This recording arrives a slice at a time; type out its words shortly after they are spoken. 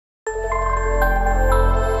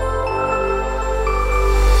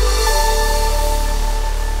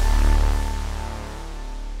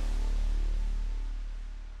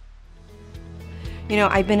You know,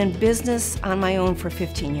 I've been in business on my own for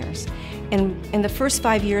 15 years. And in the first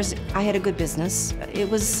 5 years, I had a good business. It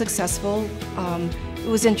was successful. It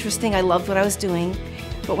was interesting. I loved what I was doing.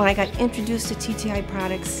 But when I got introduced to TTI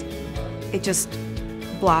products, it just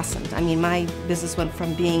blossomed. I mean, my business went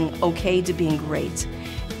from being okay to being great.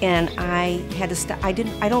 And I had to stop.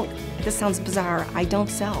 This sounds bizarre, I don't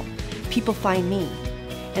sell. People find me.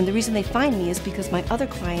 And the reason they find me is because my other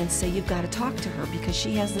clients say, you've got to talk to her because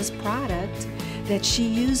she has this product that she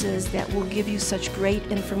uses that will give you such great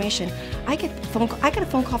information. I got a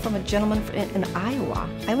phone call from a gentleman in Iowa.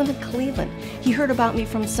 I live in Cleveland. He heard about me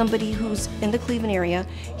from somebody who's in the Cleveland area.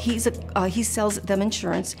 He sells them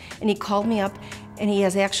insurance, and he called me up, and he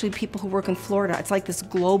has actually people who work in Florida. It's like this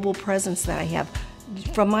global presence that I have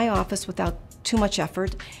from my office without too much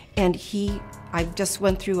effort. And I just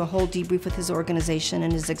went through a whole debrief with his organization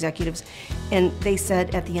and his executives, and they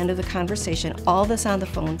said at the end of the conversation, all this on the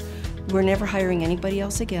phone, we're never hiring anybody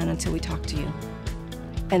else again until we talk to you.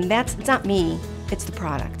 And it's not me, it's the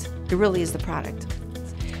product. It really is the product.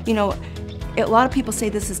 You know, a lot of people say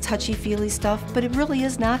this is touchy-feely stuff, but it really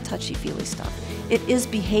is not touchy-feely stuff. It is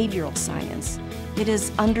behavioral science. It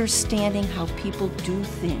is understanding how people do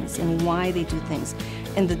things and why they do things.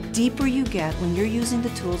 And the deeper you get when you're using the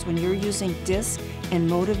tools, when you're using DISC and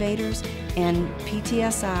motivators and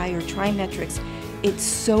PTSI or TriMetrix, it's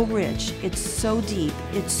so rich, it's so deep,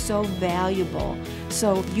 it's so valuable.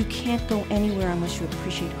 So you can't go anywhere unless you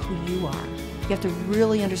appreciate who you are. You have to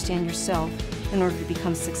really understand yourself in order to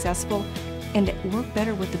become successful and work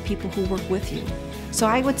better with the people who work with you. So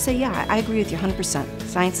I would say, yeah, I agree with you 100%.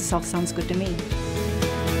 Science of Self sounds good to me.